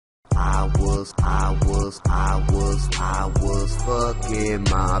was fucking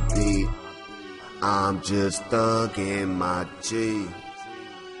my beat. I'm just thugging my G.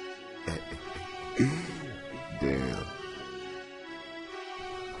 Damn.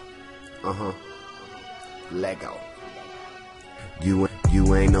 Lego. You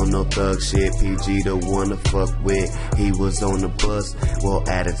ain't on no thug shit. PG the one to fuck with. He was on the bus, well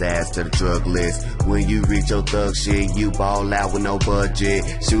add his ass to the drug list. When you reach your thug shit, you ball out with no budget.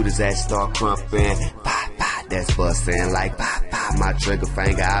 Shoot his ass, start crumping. Pop, pop, that's bustin' like pop, pop. My trigger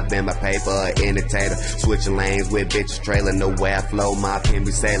finger, I been my paper imitator. Switching lanes with bitches trailing the way I flow. My pen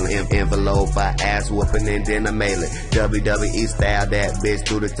be sailing, envelope by ass whooping and then I mail it. WWE style that bitch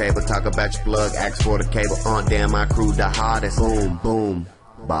through the table. Talk about your plug, ask for the cable. On damn, my crew the hardest. Boom, boom,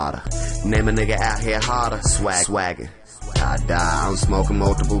 bada. Name a nigga out here harder. Swaggin'. I die, I'm smoking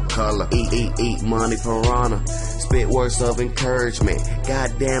multiple color. Eat money piranha. Spit words of encouragement.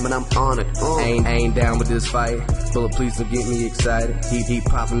 God damn it, I'm honored. Ain't down with this fight. Bullet, please don't get me excited. He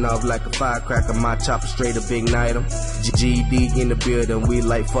popping off like a firecracker. My chopper straight up ignite him. GD in the building. We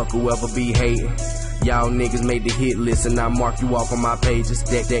like fuck whoever be hating. Y'all niggas made the hit list and I mark you off on my pages.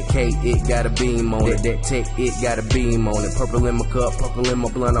 That K, it got a beam on it. That tech, it got a beam on it. Purple in my cup, purple in my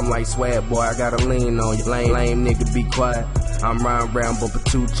blunt. I'm like swag boy, I gotta lean on you. Lame nigga, be quiet. I'm riding round bumping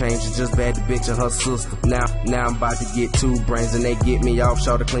 2 Chainz. Just bad the bitch and her sister. Now I'm about to get 2 brains and they get me off.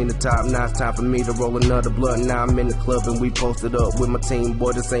 Show to clean the top. Now it's time for me to roll another blunt. Now I'm in the club and we posted up with my team.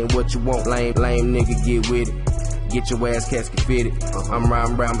 Boy, this ain't what you want. Lame nigga, get with it. Get your ass casket fitted. I'm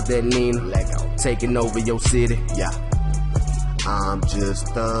riding around with that Nina. Lego. Taking over your city. Yeah. I'm just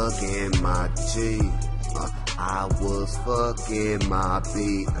thugging my G. I was fucking my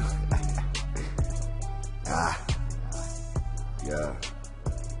beat. Yeah.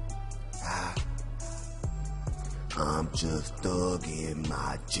 I'm just thugging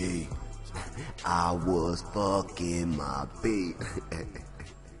my G. I was fucking my beat.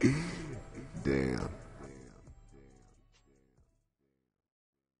 Damn.